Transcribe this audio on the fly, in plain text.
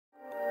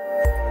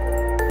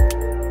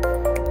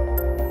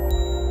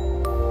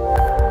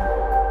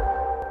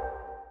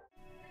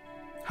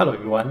Hello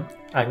everyone,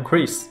 I'm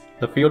Chris,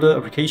 the Field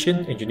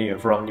Application Engineer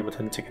from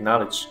Nuvoton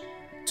Technology.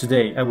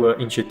 Today I will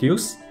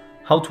introduce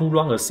how to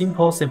run a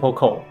simple sample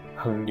code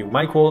on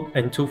NuMicro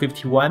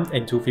M251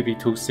 and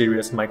M252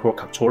 series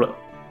microcontroller.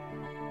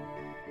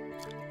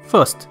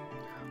 First,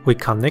 we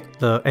connect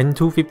the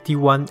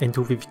M251 and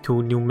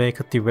M252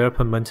 NuMaker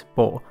development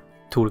board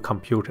to the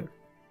computer.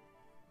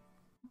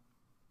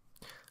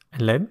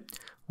 And then,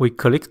 we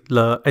click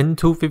the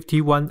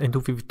M251 and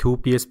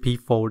M252 BSP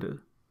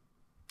folder.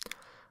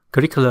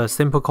 Click the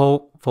sample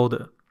code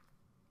folder,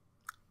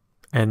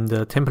 and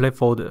the template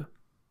folder,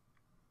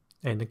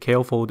 and the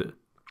Keil folder.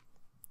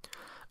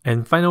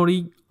 And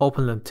finally,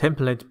 open the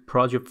template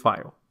project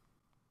file.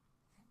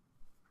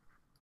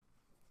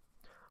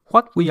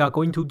 What we are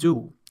going to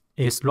do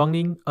is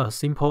running a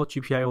simple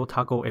GPIO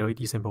toggle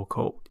LED sample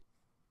code.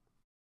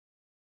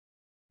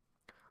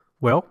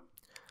 Well,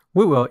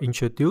 we will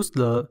introduce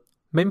the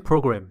main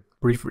program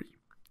briefly.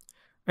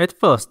 At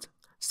first,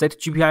 set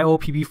GPIO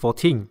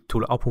PP14 to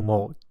the output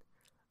mode.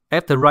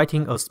 After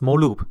writing a small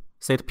loop,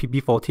 set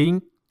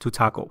PP14 to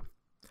toggle.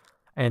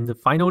 And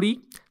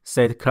finally,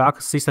 set clock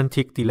system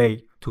tick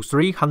delay to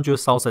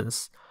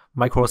 300,000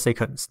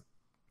 microseconds.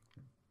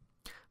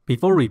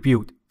 Before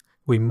rebuild,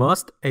 we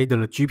must add the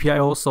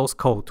GPIO source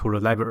code to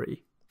the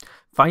library,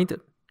 find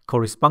the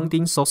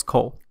corresponding source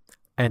code,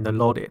 and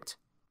load it.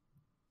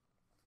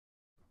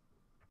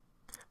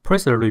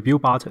 Press the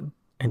rebuild button,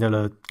 and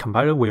the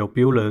compiler will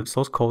build the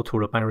source code to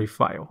the binary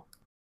file.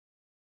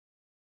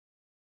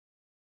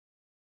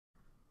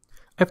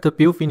 After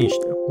build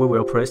finished, we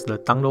will press the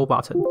download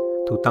button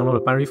to download the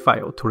binary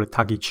file to the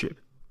target chip.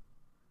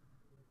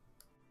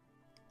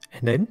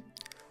 And then,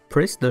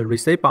 press the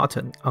reset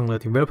button on the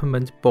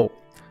development board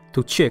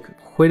to check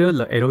whether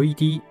the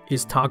LED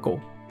is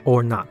toggled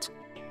or not.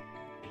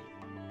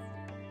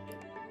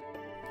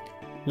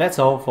 That's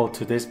all for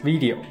today's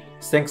video.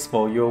 Thanks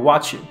for your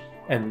watching,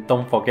 and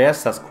don't forget to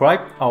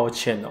subscribe our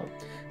channel.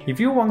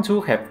 If you want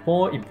to have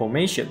more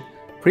information,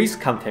 please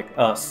contact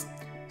us.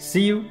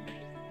 See you